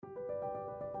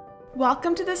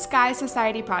Welcome to the Sky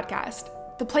Society podcast,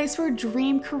 the place where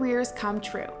dream careers come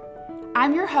true.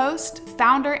 I'm your host,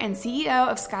 founder, and CEO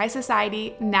of Sky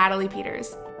Society, Natalie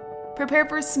Peters. Prepare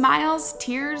for smiles,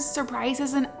 tears,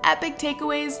 surprises, and epic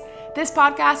takeaways. This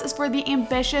podcast is for the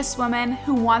ambitious woman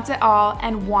who wants it all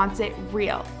and wants it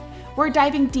real. We're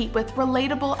diving deep with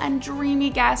relatable and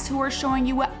dreamy guests who are showing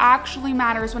you what actually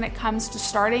matters when it comes to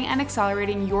starting and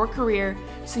accelerating your career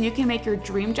so you can make your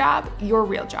dream job your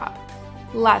real job.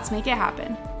 Let's make it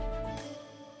happen.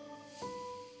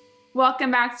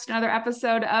 Welcome back to another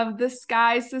episode of the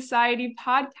Sky Society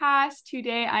podcast.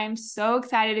 Today, I am so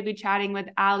excited to be chatting with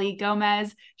Ali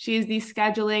Gomez. She is the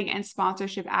scheduling and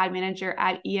sponsorship ad manager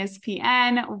at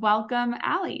ESPN. Welcome,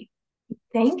 Ali.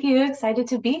 Thank you. Excited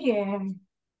to be here.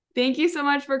 Thank you so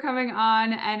much for coming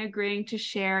on and agreeing to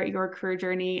share your career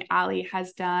journey. Ali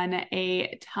has done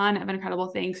a ton of incredible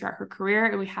things throughout her career,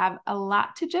 and we have a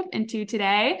lot to jump into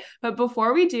today. But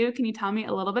before we do, can you tell me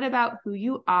a little bit about who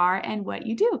you are and what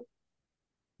you do?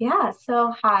 Yeah,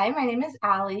 so hi, my name is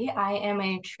Ali. I am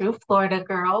a true Florida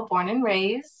girl, born and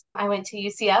raised. I went to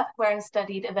UCF where I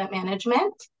studied event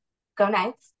management. Go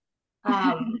Knights.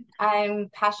 I'm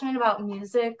passionate about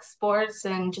music, sports,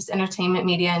 and just entertainment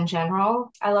media in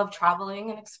general. I love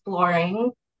traveling and exploring.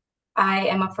 I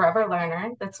am a forever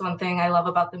learner. That's one thing I love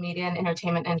about the media and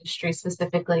entertainment industry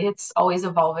specifically. It's always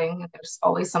evolving. There's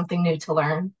always something new to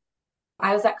learn.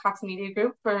 I was at Cox Media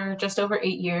Group for just over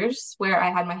 8 years, where I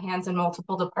had my hands in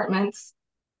multiple departments.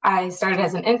 I started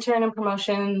as an intern in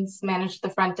promotions, managed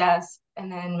the front desk,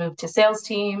 and then moved to sales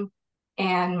team.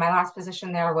 And my last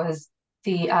position there was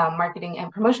the marketing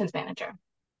and promotions manager.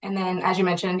 And then, as you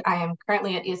mentioned, I am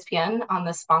currently at ESPN on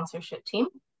the sponsorship team.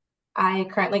 I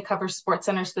currently cover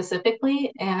SportsCenter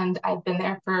specifically, and I've been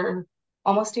there for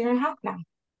almost a year and a half now.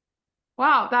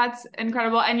 Wow, that's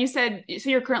incredible. And you said,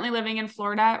 so you're currently living in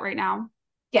Florida right now?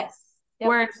 Yes. Yep.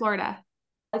 Where in Florida?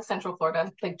 Like Central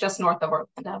Florida, like just north of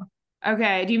Orlando.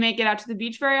 Okay. Do you make it out to the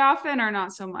beach very often or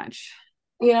not so much?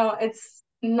 It's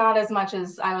not as much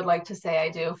as I would like to say I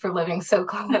do for living so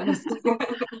close.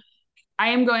 I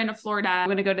am going to Florida. I'm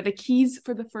going to go to the Keys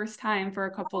for the first time for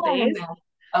a couple Oh, days. no.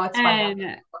 Oh, it's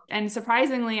fun. And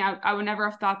surprisingly, I would never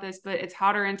have thought this, but it's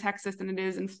hotter in Texas than it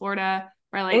is in Florida,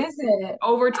 where like Is it?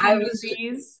 over I 10 was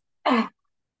degrees. I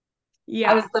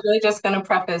Yeah. was literally just going to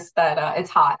preface that it's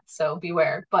hot, so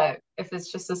beware. But if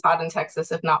it's just as hot in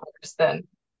Texas, if not worse, then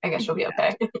I guess you'll be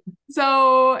okay.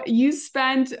 So you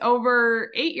spent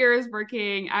over 8 years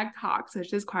working at Cox,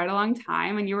 which is quite a long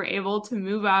time, and you were able to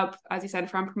move up, as you said,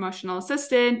 from promotional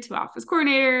assistant to office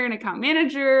coordinator and account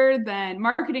manager, then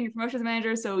marketing and promotions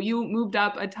manager. So you moved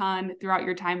up a ton throughout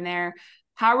your time there.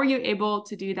 How were you able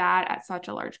to do that at such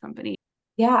a large company?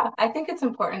 Yeah, I think it's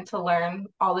important to learn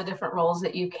all the different roles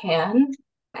that you can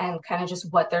and kind of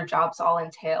just what their jobs all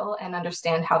entail and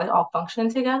understand how they all function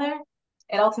together.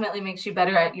 It ultimately makes you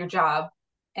better at your job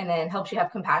and then helps you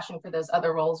have compassion for those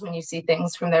other roles when you see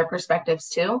things from their perspectives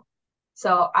too.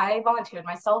 So I volunteered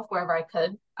myself wherever I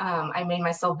could. I made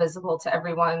myself visible to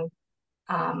everyone.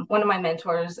 One of my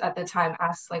mentors at the time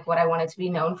asked like what I wanted to be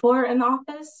known for in the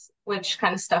office, which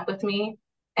kind of stuck with me.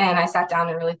 And I sat down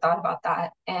and really thought about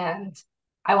that. And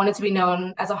I wanted to be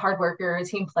known as a hard worker, a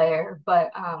team player,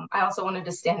 but I also wanted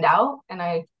to stand out. And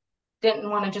I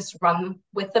didn't want to just run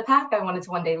with the pack. I wanted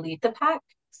to one day lead the pack.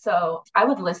 So I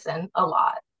would listen a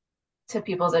lot to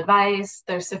people's advice,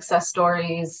 their success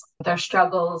stories, their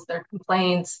struggles, their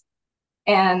complaints.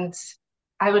 And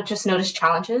I would just notice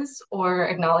challenges or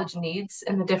acknowledge needs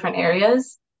in the different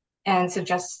areas and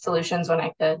suggest solutions when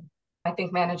I could. I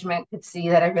think management could see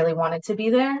that I really wanted to be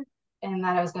there and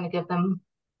that I was going to give them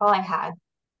all I had.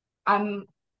 I'm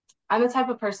I'm the type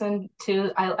of person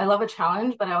too. I love a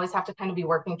challenge, but I always have to kind of be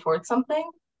working towards something.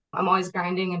 I'm always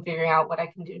grinding and figuring out what I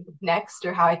can do next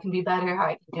or how I can be better, how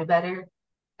I can do better.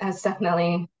 That's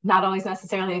definitely not always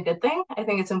necessarily a good thing. I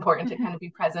think it's important to kind of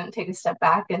be present, take a step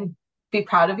back, and be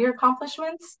proud of your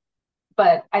accomplishments.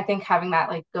 But I think having that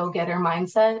like go-getter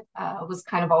mindset was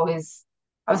kind of always,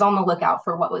 I was on the lookout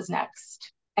for what was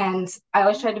next. And I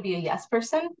always tried to be a yes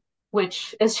person,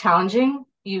 which is challenging.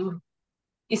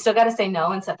 You still got to say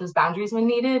no and set those boundaries when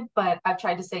needed. But I've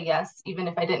tried to say yes, even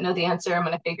if I didn't know the answer, I'm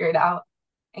going to figure it out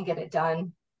and get it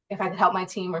done. If I could help my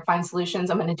team or find solutions,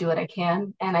 I'm going to do what I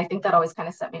can. And I think that always kind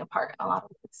of set me apart in a lot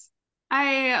of ways.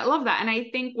 I love that. And I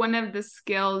think one of the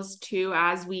skills too,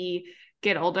 as we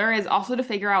get older, is also to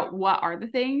figure out what are the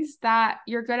things that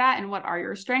you're good at and what are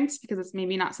your strengths, because it's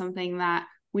maybe not something that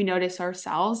we notice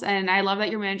ourselves. And I love that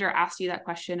your manager asked you that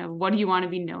question of what do you want to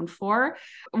be known for?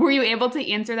 Were you able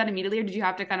to answer that immediately, or did you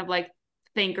have to kind of like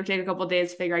think or take a couple of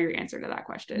days to figure out your answer to that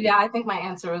question? Yeah, I think my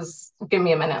answer was give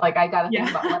me a minute. Like I got to think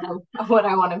Yeah. about what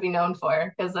I want to be known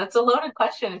for because that's a loaded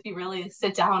question if you really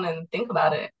sit down and think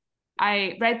about it.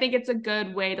 But I think it's a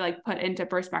good way to like put into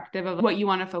perspective of what you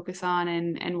want to focus on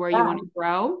and where you Yeah. want to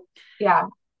grow. Yeah.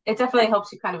 It definitely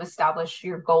helps you kind of establish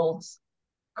your goals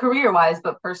career wise,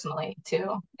 but personally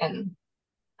too, and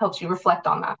helps you reflect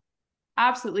on that.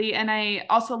 Absolutely. And I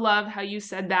also love how you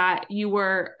said that you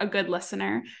were a good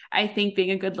listener. I think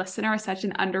being a good listener is such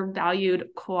an undervalued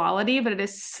quality, but it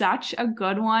is such a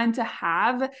good one to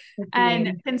have. And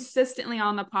Agreed. consistently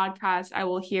on the podcast, I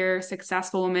will hear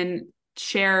successful women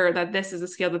share that this is a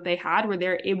skill that they had where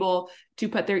they're able to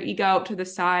put their ego out to the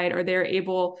side, or they're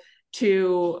able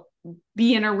to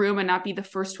be in a room and not be the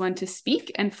first one to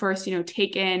speak and first,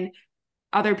 take in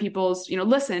other people's,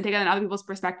 listen, take on other people's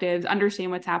perspectives,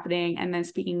 understand what's happening, and then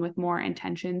speaking with more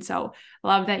intention. So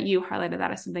love that you highlighted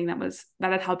that as something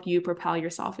that had helped you propel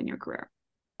yourself in your career.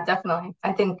 Definitely.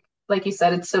 I think, like you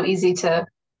said, it's so easy to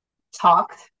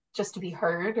talk just to be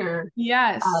heard or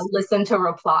Yes. listen to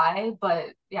reply. But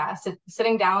yeah,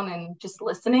 sitting down and just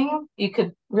listening, you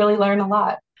could really learn a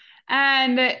lot.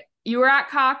 And you were at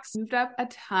Cox, moved up a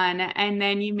ton, and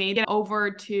then you made it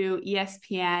over to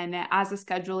ESPN as a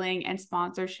scheduling and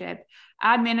sponsorship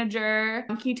ad manager.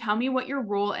 Can you tell me what your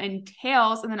role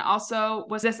entails? And then also,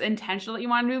 was this intentional that you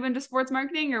wanted to move into sports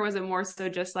marketing, or was it more so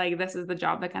just like this is the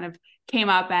job that kind of came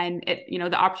up and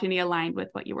the opportunity aligned with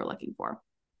what you were looking for?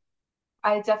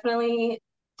 I definitely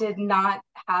did not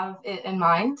have it in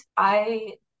mind.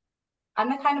 I'm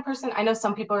the kind of person, I know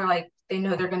some people are like, they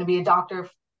know they're going to be a doctor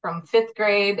from fifth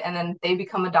grade and then they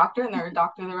become a doctor and they're a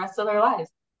doctor the rest of their lives.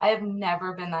 I have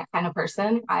never been that kind of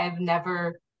person. I have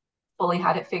never fully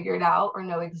had it figured out or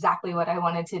know exactly what I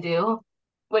wanted to do,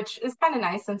 which is kind of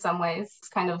nice in some ways. It's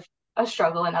kind of a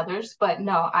struggle in others, but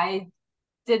no, I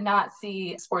did not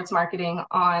see sports marketing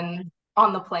on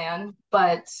the plan,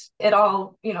 but it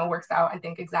all, works out, I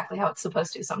think, exactly how it's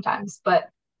supposed to sometimes. But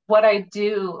what I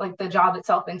do, like the job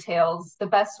itself entails, the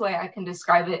best way I can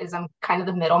describe it is I'm kind of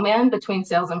the middleman between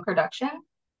sales and production.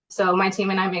 So my team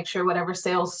and I make sure whatever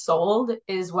sales sold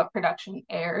is what production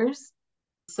airs.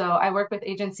 So I work with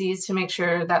agencies to make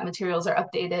sure that materials are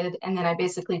updated, and then I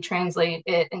basically translate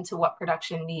it into what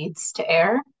production needs to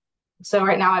air. So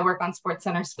right now I work on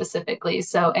SportsCenter specifically.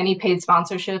 So any paid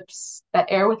sponsorships that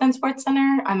air within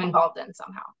SportsCenter, I'm involved in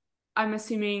somehow. I'm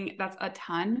assuming that's a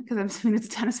ton because I'm assuming it's a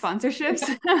ton of sponsorships.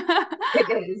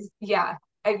 It is, yeah.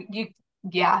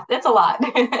 Yeah, that's a lot.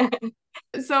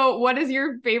 So, what is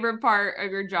your favorite part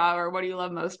of your job, or what do you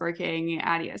love most working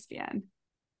at ESPN?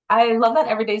 I love that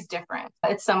every day is different.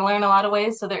 It's similar in a lot of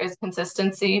ways, so there is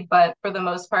consistency, but for the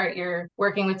most part, you're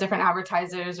working with different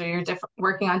advertisers or you're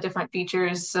working on different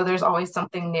features, so there's always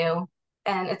something new.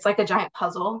 And it's like a giant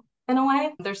puzzle in a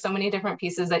way. There's so many different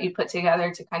pieces that you put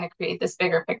together to kind of create this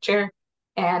bigger picture.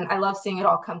 And I love seeing it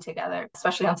all come together,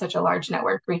 especially on such a large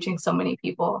network, reaching so many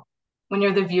people. When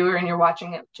you're the viewer and you're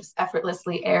watching it just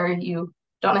effortlessly air, you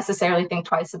don't necessarily think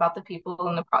twice about the people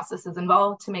and the processes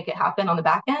involved to make it happen on the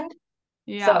back end.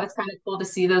 So Yeah. it's kind of cool to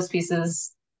see those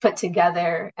pieces put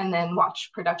together and then watch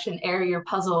production air your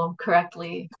puzzle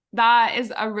correctly. That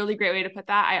is a really great way to put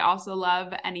that. I also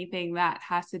love anything that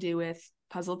has to do with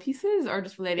puzzle pieces or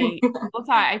just relating. That's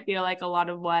how I feel like a lot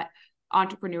of what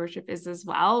entrepreneurship is as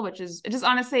well, which is just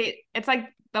honestly, it's like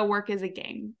the work is a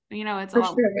game. It's a For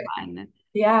lot more sure. fun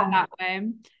Yeah. that way.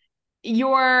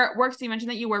 Your work, so you mentioned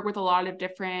that you work with a lot of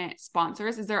different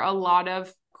sponsors. Is there a lot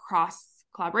of cross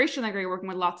collaboration? Like, are you working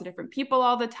with lots of different people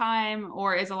all the time,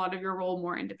 or is a lot of your role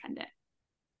more independent?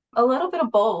 A little bit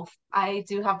of both. I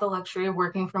do have the luxury of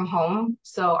working from home.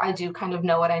 So I do kind of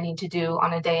know what I need to do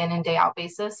on a day in and day out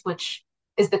basis, which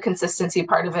is the consistency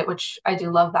part of it, which I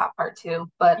do love that part too.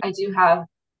 But I do have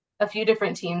a few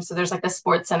different teams. So there's like a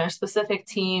sports center specific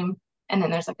team, and then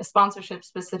there's like a sponsorship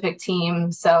specific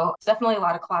team. So it's definitely a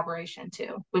lot of collaboration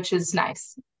too, which is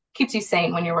nice. Keeps you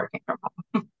sane when you're working from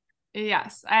home.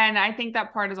 Yes. And I think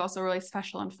that part is also really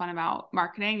special and fun about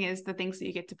marketing is the things that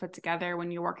you get to put together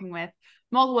when you're working with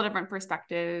multiple different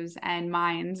perspectives and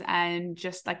minds. And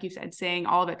just like you said, seeing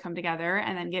all of it come together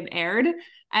and then get aired.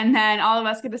 And then all of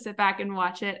us get to sit back and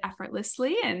watch it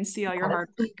effortlessly and see all your hard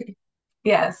work.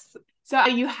 Yes. So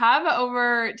you have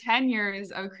over 10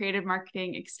 years of creative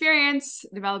marketing experience,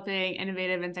 developing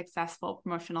innovative and successful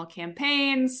promotional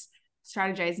campaigns,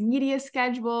 strategize media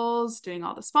schedules, doing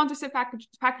all the sponsorship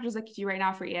packages like you do right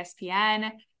now for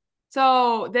ESPN.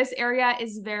 So this area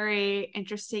is very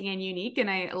interesting and unique, and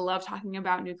I love talking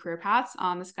about new career paths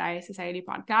on the Sky Society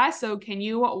podcast. So can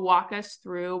you walk us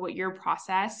through what your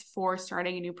process for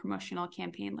starting a new promotional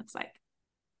campaign looks like?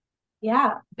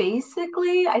 Yeah,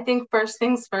 basically, I think first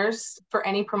things first for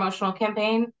any promotional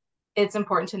campaign, it's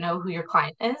important to know who your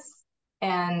client is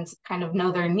and kind of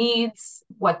know their needs,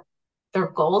 what their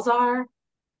goals are,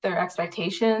 their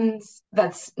expectations.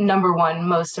 That's number one,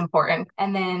 most important.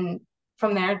 And then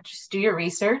from there, just do your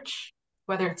research,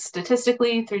 whether it's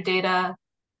statistically through data,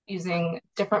 using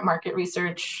different market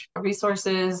research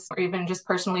resources, or even just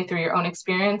personally through your own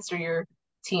experience or your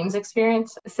team's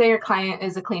experience. Say your client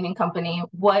is a cleaning company,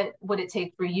 what would it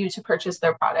take for you to purchase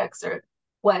their products, or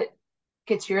what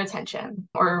gets your attention,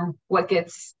 or what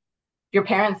gets your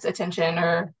parents' attention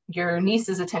or your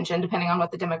niece's attention, depending on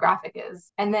what the demographic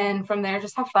is. And then from there,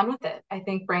 just have fun with it. I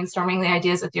think brainstorming the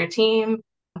ideas with your team,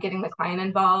 getting the client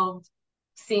involved,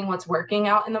 seeing what's working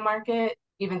out in the market,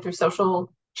 even through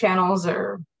social channels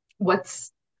or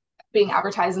what's being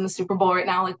advertised in the Super Bowl right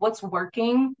now, like what's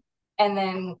working, and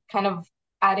then kind of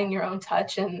adding your own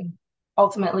touch and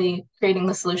ultimately creating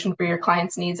the solution for your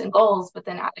client's needs and goals, but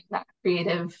then adding that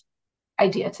creative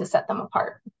idea to set them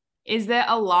apart. Is there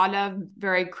a lot of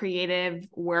very creative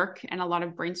work and a lot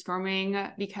of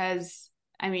brainstorming? Because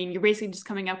I mean, you're basically just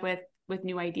coming up with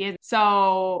new ideas.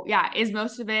 So yeah, is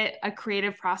most of it a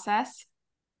creative process?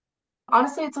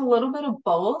 Honestly, it's a little bit of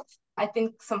both. I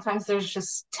think sometimes there's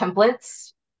just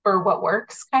templates for what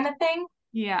works kind of thing.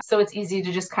 Yeah. So it's easy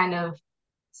to just kind of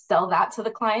sell that to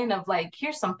the client of like,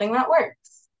 here's something that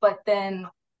works. But then,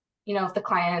 if the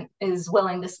client is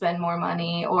willing to spend more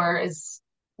money or is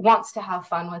wants to have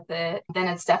fun with it, then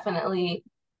it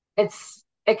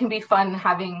can be fun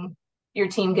having your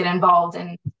team get involved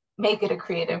and make it a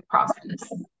creative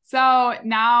process. So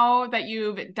now that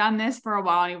you've done this for a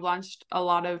while and you've launched a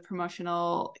lot of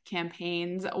promotional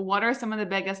campaigns, what are some of the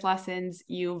biggest lessons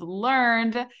you've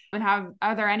learned? And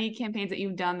are there any campaigns that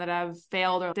you've done that have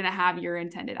failed or didn't have your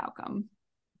intended outcome?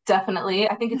 Definitely.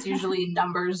 I think it's usually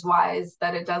numbers wise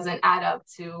that it doesn't add up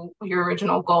to your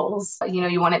original goals.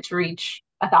 You want it to reach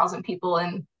 1,000 people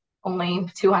and only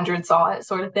 200 saw it,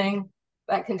 sort of thing.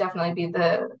 That can definitely be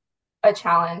a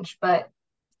challenge. But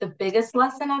the biggest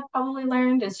lesson I've probably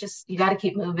learned is just you got to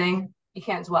keep moving. You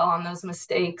can't dwell on those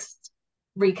mistakes.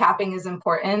 Recapping is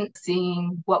important,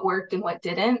 seeing what worked and what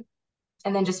didn't,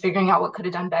 and then just figuring out what could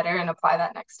have done better and apply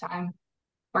that next time.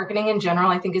 Marketing in general,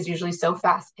 I think, is usually so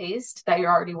fast paced that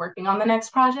you're already working on the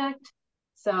next project.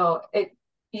 So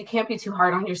you can't be too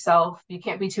hard on yourself. You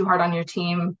can't be too hard on your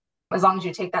team. As long as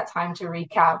you take that time to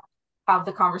recap, have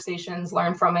the conversations,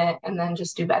 learn from it, and then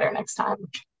just do better next time.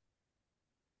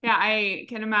 Yeah, I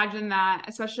can imagine that,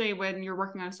 especially when you're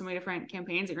working on so many different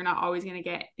campaigns, that you're not always going to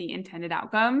get the intended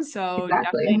outcome. So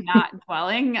Exactly. definitely not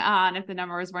dwelling on if the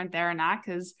numbers weren't there or not,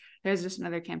 because there's just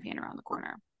another campaign around the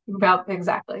corner. Yep,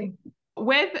 exactly.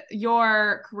 With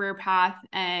your career path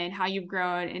and how you've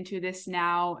grown into this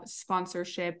now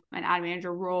sponsorship and ad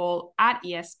manager role at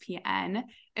ESPN,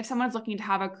 if someone's looking to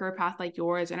have a career path like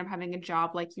yours and having a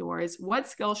job like yours, what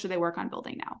skills should they work on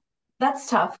building now? That's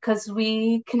tough because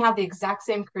we can have the exact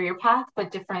same career path,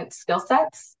 but different skill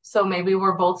sets. So maybe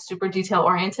we're both super detail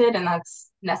oriented and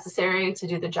that's necessary to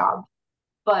do the job,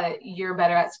 but you're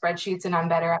better at spreadsheets and I'm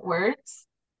better at words.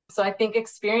 So I think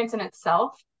experience in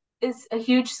itself is a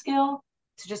huge skill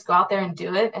to just go out there and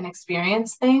do it and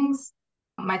experience things.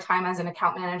 My time as an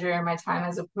account manager, my time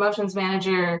as a promotions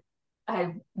manager,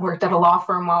 I worked at a law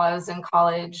firm while I was in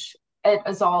college. It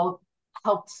has all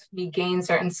helped me gain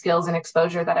certain skills and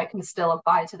exposure that I can still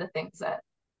apply to the things that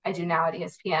I do now at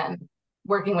ESPN.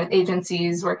 Working with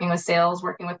agencies, working with sales,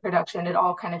 working with production, it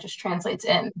all kind of just translates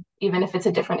in, even if it's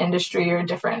a different industry or a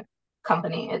different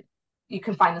company. You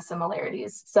can find the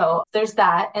similarities. So there's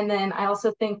that. And then I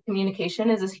also think communication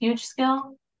is a huge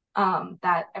skill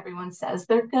that everyone says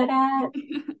they're good at,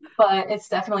 but it's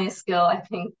definitely a skill I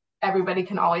think everybody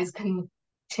can always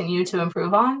continue to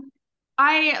improve on.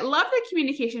 I love the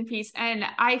communication piece, and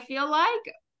I feel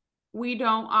like we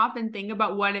don't often think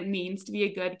about what it means to be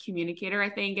a good communicator. I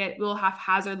think it will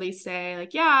haphazardly say,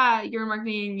 like, yeah, you're in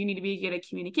marketing, you need to be good at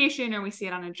communication, or we see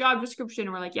it on a job description,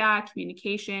 and we're like, yeah,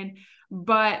 communication.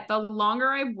 But the longer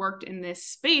I've worked in this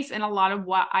space, and a lot of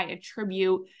what I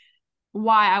attribute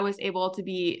why I was able to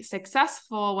be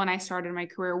successful when I started my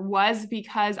career was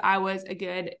because I was a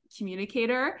good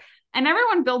communicator. And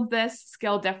everyone builds this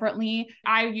skill differently.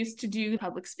 I used to do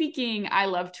public speaking. I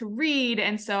love to read.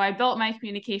 And so I built my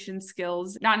communication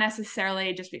skills, not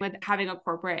necessarily just with having a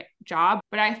corporate job,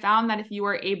 but I found that if you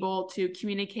are able to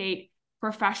communicate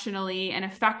professionally and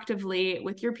effectively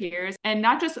with your peers, and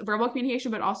not just verbal communication,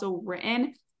 but also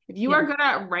written, if you are good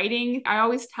at writing, I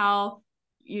always tell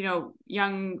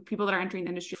young people that are entering the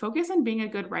industry, focus on being a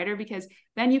good writer, because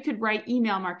then you could write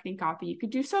email marketing copy, you could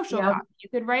do social copy, you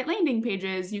could write landing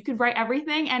pages, you could write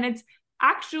everything. And it's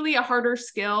actually a harder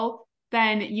skill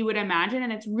than you would imagine.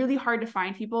 And it's really hard to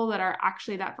find people that are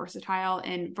actually that versatile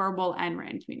in verbal and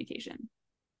written communication.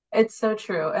 It's so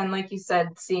true. And like you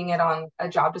said, seeing it on a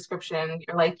job description,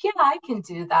 you're like, yeah, I can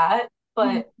do that.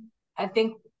 But I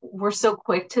think we're so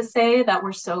quick to say that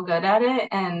we're so good at it.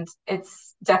 And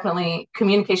it's definitely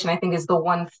communication, I think, is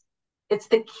it's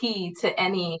the key to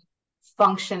any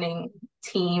functioning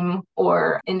team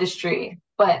or industry.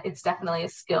 But it's definitely a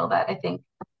skill that I think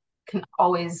can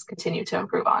always continue to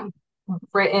improve on.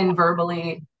 Written,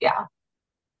 verbally, yeah.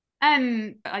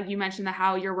 And like you mentioned,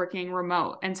 how you're working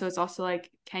remote. And so it's also like,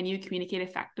 can you communicate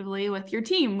effectively with your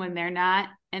team when they're not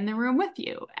in the room with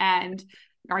you? And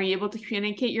are you able to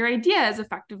communicate your ideas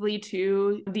effectively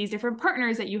to these different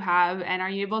partners that you have? And are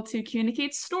you able to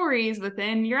communicate stories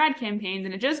within your ad campaigns?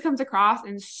 And it just comes across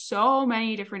in so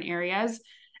many different areas.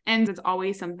 And it's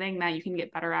always something that you can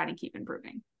get better at and keep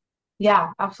improving.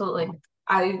 Yeah, absolutely.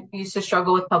 I used to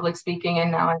struggle with public speaking,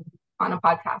 and now I'm on a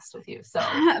podcast with you. So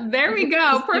there we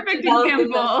go. Perfect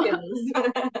example.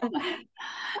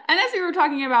 And as we were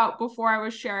talking about before, I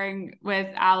was sharing with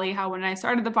Ali how when I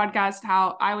started the podcast,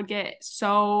 how I would get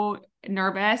so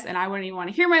nervous and I wouldn't even want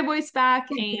to hear my voice back.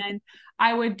 And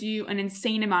I would do an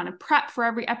insane amount of prep for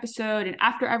every episode. And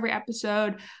after every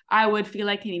episode, I would feel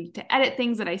like I needed to edit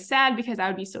things that I said because I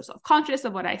would be so self-conscious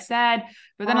of what I said.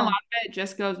 But then a lot of it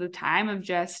just goes with time of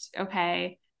just,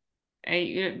 okay,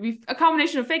 a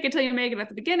combination of fake it till you make it at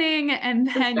the beginning, and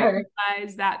then you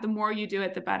realize that the more you do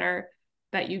it, the better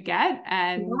that you get.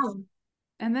 And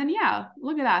then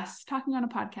look at us talking on a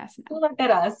podcast now. Look at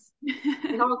us.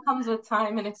 It all comes with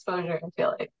time and exposure, I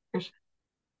feel like, for sure.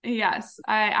 Yes,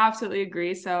 I absolutely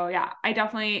agree. So yeah, I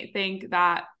definitely think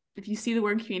that if you see the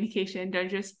word communication, don't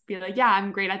just be like, yeah,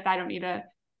 I'm great at that, I don't need to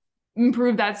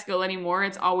improve that skill anymore.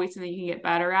 It's always something you can get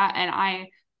better at. And I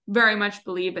very much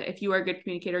believe that if you are a good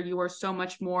communicator, you are so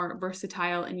much more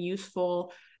versatile and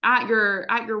useful at your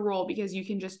role, because you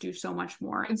can just do so much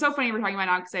more. And so funny we're talking about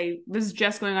now, because I was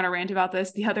just going on a rant about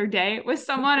this the other day with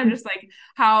someone, and just like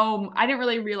how I didn't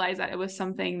really realize that it was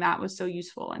something that was so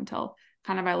useful until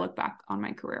kind of I look back on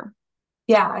my career.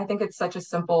 Yeah, I think it's such a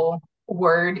simple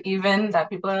word, even, that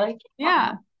people are like,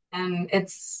 yeah. And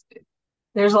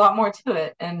there's a lot more to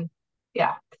it. And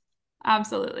yeah.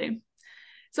 Absolutely.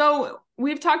 So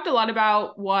we've talked a lot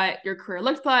about what your career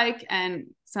looked like and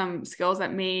some skills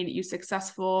that made you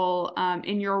successful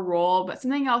in your role, but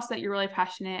something else that you're really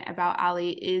passionate about,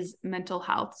 Ali, is mental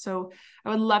health. So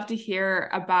I would love to hear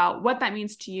about what that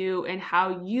means to you and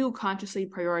how you consciously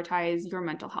prioritize your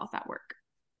mental health at work.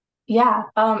 Yeah,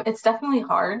 it's definitely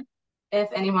hard. If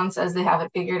anyone says they have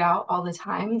it figured out all the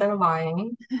time, they're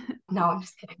lying. No, I'm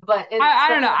just kidding. But I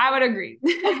don't know. I would agree.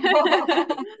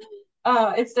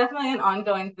 It's definitely an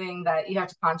ongoing thing that you have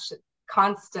to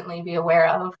constantly be aware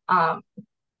of.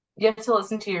 You have to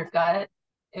listen to your gut.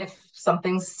 If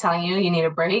something's telling you need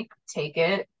a break, take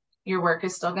it. Your work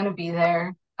is still going to be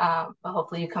there, but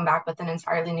hopefully you come back with an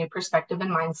entirely new perspective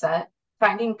and mindset.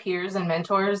 Finding peers and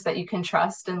mentors that you can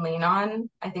trust and lean on,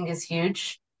 I think, is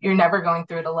huge. You're never going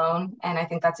through it alone, and I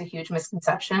think that's a huge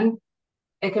misconception.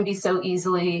 It can be so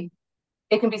easy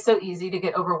to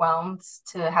get overwhelmed,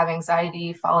 to have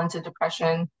anxiety, fall into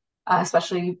depression,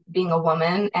 especially being a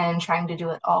woman and trying to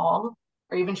do it all,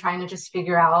 or even trying to just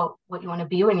figure out what you want to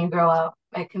be when you grow up.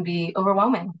 It can be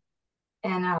overwhelming.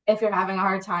 And if you're having a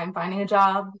hard time finding a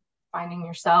job, finding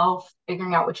yourself,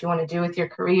 figuring out what you want to do with your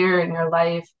career and your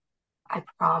life, I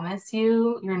promise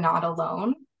you're not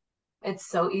alone. It's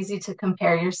so easy to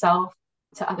compare yourself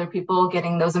to other people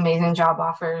getting those amazing job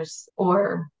offers,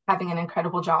 or having an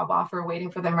incredible job offer waiting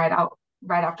for them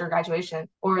right after graduation,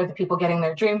 or the people getting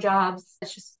their dream jobs.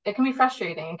 It can be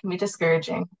frustrating, it can be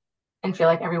discouraging, and feel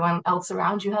like everyone else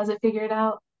around you has it figured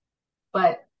out.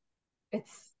 But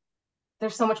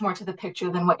there's so much more to the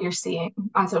picture than what you're seeing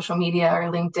on social media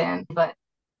or LinkedIn. But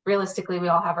realistically, we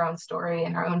all have our own story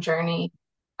and our own journey.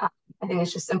 I think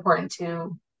it's just important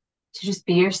to just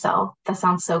be yourself. That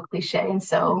sounds so cliche and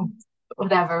so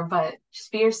whatever, but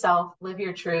just be yourself, live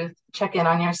your truth, check in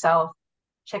on yourself,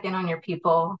 check in on your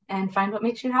people, and find what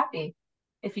makes you happy.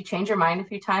 If you change your mind a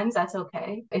few times, that's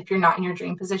okay. If you're not in your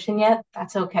dream position yet,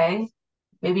 that's okay.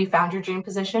 Maybe you found your dream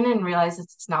position and realized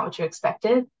it's not what you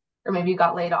expected, or maybe you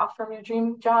got laid off from your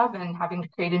dream job and having to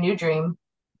create a new dream.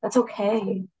 That's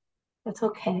okay. That's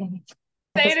okay.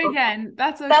 Say it again.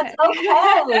 That's okay. That's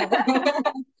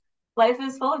okay. Life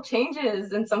is full of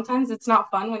changes, and sometimes it's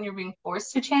not fun when you're being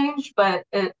forced to change, but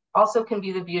it also can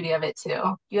be the beauty of it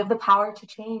too. You have the power to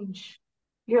change.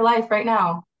 your life right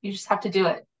now. You just have to do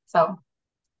it. So,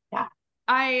 yeah.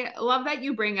 I love that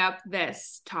you bring up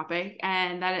this topic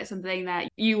and that it's something that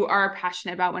you are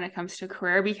passionate about when it comes to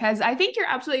career, because I think you're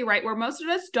absolutely right, where most of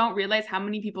us don't realize how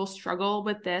many people struggle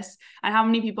with this and how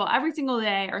many people every single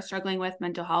day are struggling with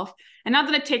mental health. And not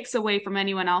that it takes away from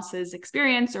anyone else's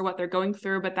experience or what they're going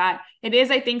through, but that it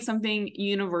is, I think, something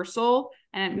universal,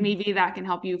 and maybe that can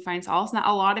help you find solace. Not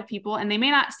a lot of people, and they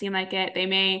may not seem like it, they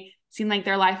may seem like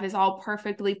their life is all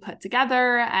perfectly put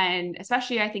together. And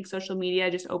especially, I think social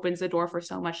media just opens the door for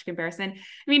so much comparison.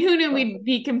 I mean, who knew we'd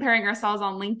be comparing ourselves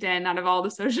on LinkedIn out of all the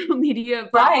social media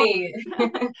platforms?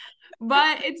 Right.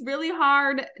 But it's really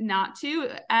hard not to.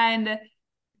 And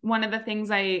one of the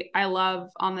things I love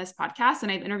on this podcast,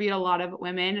 and I've interviewed a lot of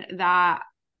women that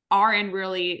are in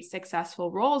really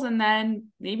successful roles, and then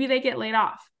maybe they get laid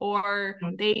off, or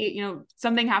they,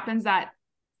 something happens that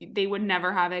they would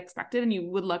never have expected. And you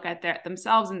would look at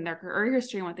themselves and their career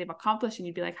history and what they've accomplished, and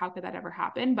you'd be like, how could that ever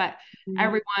happen? But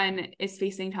everyone is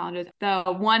facing challenges. The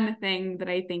one thing that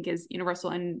I think is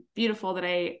universal and beautiful that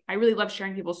I really love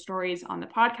sharing people's stories on the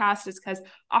podcast is because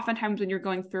oftentimes when you're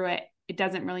going through it, it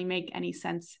doesn't really make any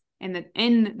sense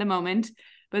in the moment.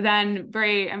 But then I'm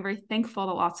very thankful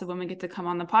that lots of women get to come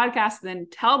on the podcast and then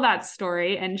tell that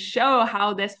story and show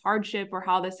how this hardship or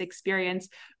how this experience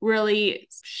really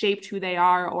shaped who they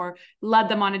are or led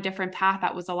them on a different path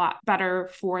that was a lot better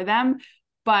for them.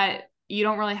 But you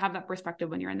don't really have that perspective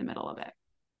when you're in the middle of it.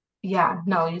 Yeah,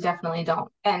 no, you definitely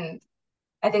don't. And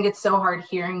I think it's so hard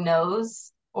hearing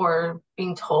no's or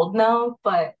being told no,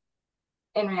 but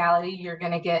in reality, you're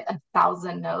going to get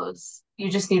 1,000 no's. You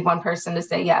just need one person to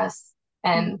say yes.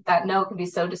 And that no can be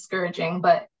so discouraging,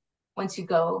 but once you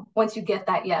get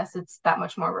that yes, it's that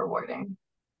much more rewarding.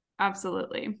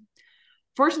 Absolutely.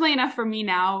 Fortunately enough for me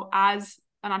now, as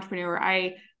an entrepreneur,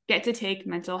 I get to take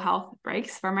mental health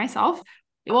breaks for myself.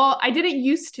 Well, I didn't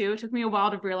used to. It took me a while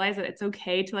to realize that it's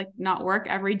okay to not work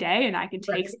every day and I can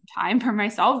take some time for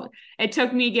myself. It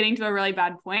took me getting to a really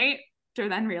bad point to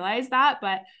then realize that,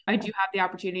 but I do have the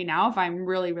opportunity now. If I'm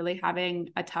really, really having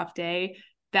a tough day,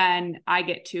 then I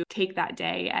get to take that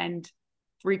day and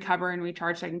recover and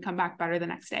recharge so I can come back better the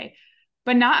next day.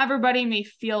 But not everybody may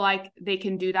feel like they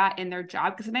can do that in their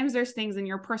job, because sometimes there's things in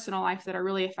your personal life that are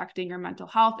really affecting your mental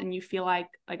health and you feel like,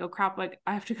 oh crap,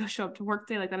 I have to go show up to work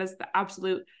today. That is the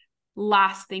absolute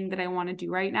last thing that I want to do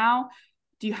right now.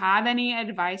 Do you have any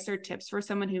advice or tips for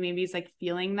someone who maybe is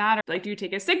feeling that? Or do you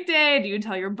take a sick day? Do you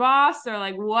tell your boss? Or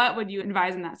what would you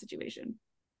advise in that situation?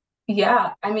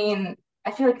 Yeah, I mean, I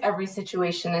feel like every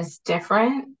situation is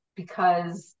different,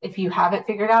 because if you have it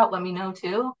figured out, let me know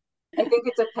too. I think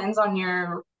it depends on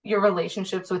your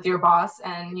relationships with your boss,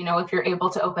 and if you're able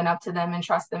to open up to them and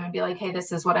trust them and be like, hey,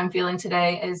 this is what I'm feeling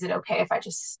today. Is it okay if I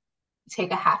just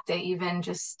take a half day, even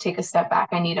just take a step back?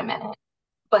 I need a minute.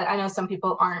 But I know some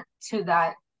people aren't to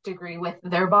that degree with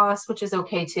their boss, which is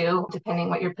okay too, depending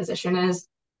what your position is.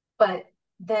 But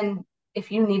then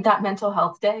if you need that mental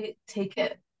health day, take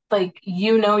it.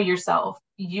 Yourself,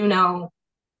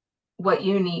 what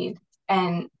you need.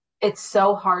 And it's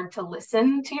so hard to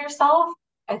listen to yourself.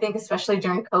 I think especially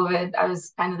during COVID, I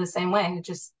was kind of the same way,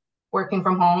 just working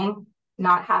from home,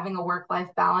 not having a work-life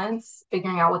balance,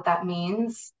 figuring out what that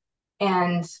means,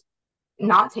 and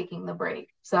not taking the break.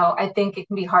 So I think it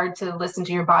can be hard to listen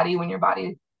to your body when your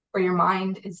body or your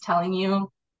mind is telling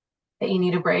you that you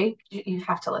need a break. You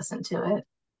have to listen to it.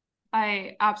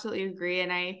 I absolutely agree.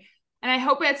 And I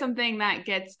hope it's something that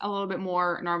gets a little bit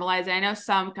more normalized. And I know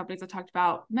some companies have talked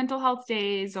about mental health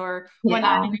days or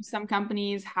whatnot. Yeah. Some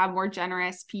companies have more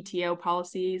generous PTO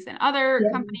policies than other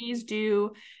companies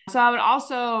do. So I would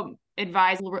also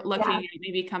advise looking at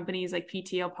maybe companies like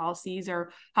PTO policies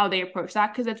or how they approach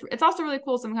that, because it's also really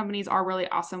cool. Some companies are really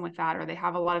awesome with that, or they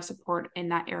have a lot of support in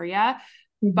that area.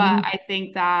 But I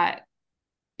think that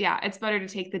it's better to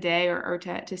take the day or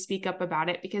to speak up about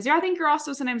it, because I think you're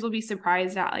also sometimes will be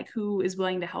surprised at who is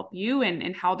willing to help you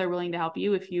and how they're willing to help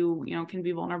you if you can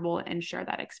be vulnerable and share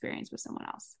that experience with someone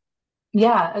else.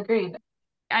 Yeah, agreed.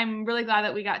 I'm really glad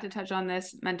that we got to touch on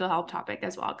this mental health topic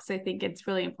as well, because I think it's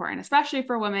really important, especially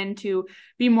for women, to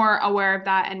be more aware of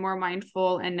that and more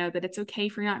mindful and know that it's okay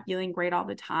if you're not feeling great all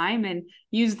the time, and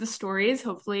use the stories,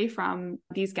 hopefully, from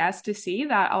these guests to see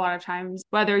that a lot of times,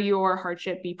 whether your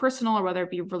hardship be personal or whether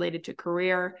it be related to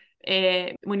career,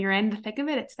 when you're in the thick of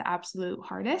it, it's the absolute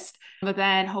hardest. But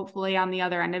then hopefully on the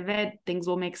other end of it, things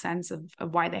will make sense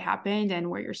of why they happened and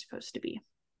where you're supposed to be.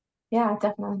 Yeah,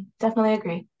 definitely. Definitely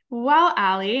agree. Well,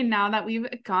 Allie, now that we've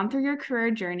gone through your career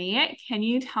journey, can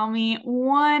you tell me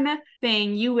one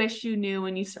thing you wish you knew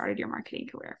when you started your marketing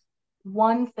career?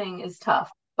 One thing is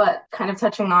tough, but kind of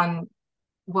touching on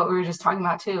what we were just talking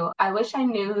about too. I wish I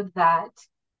knew that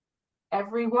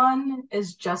everyone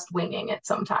is just winging it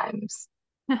sometimes.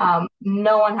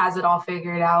 No one has it all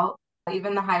figured out.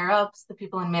 Even the higher ups, the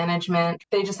people in management,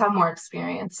 they just have more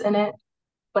experience in it,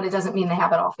 but it doesn't mean they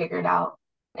have it all figured out.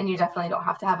 And you definitely don't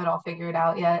have to have it all figured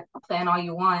out yet. Plan all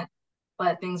you want,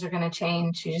 but things are going to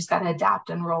change. You just got to adapt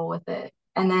and roll with it.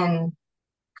 And then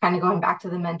kind of going back to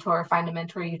the mentor, find a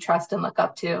mentor you trust and look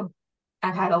up to.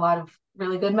 I've had a lot of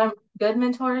really good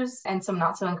mentors and some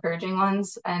not so encouraging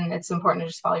ones, and it's important to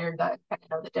just follow your gut and kind of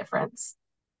know the difference.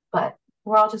 But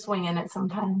we're all just winging it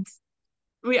sometimes.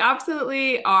 We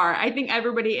absolutely are. I think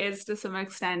everybody is to some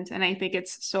extent, and I think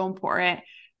it's so important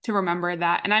to remember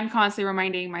that. And I'm constantly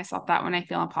reminding myself that when I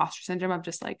feel imposter syndrome of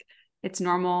just like, it's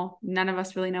normal. None of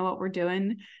us really know what we're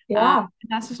doing. Yeah, And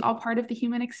that's just all part of the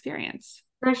human experience.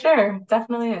 for sure.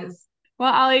 Definitely is.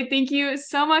 Well, Ali, thank you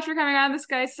so much for coming on the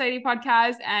Sky Society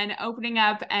podcast and opening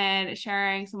up and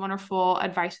sharing some wonderful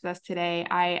advice with us today.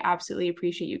 I absolutely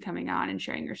appreciate you coming on and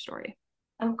sharing your story.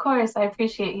 Of course, I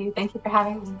appreciate you. Thank you for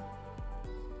having me.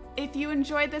 If you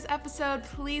enjoyed this episode,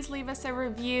 please leave us a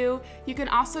review. You can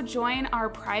also join our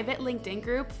private LinkedIn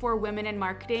group for women in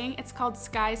marketing. It's called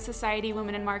Sky Society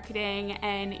Women in Marketing,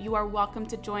 and you are welcome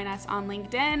to join us on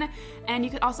LinkedIn. And you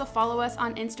could also follow us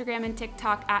on Instagram and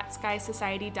TikTok at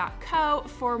skysociety.co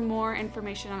for more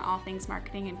information on all things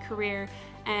marketing and career.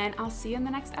 And I'll see you in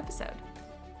the next episode.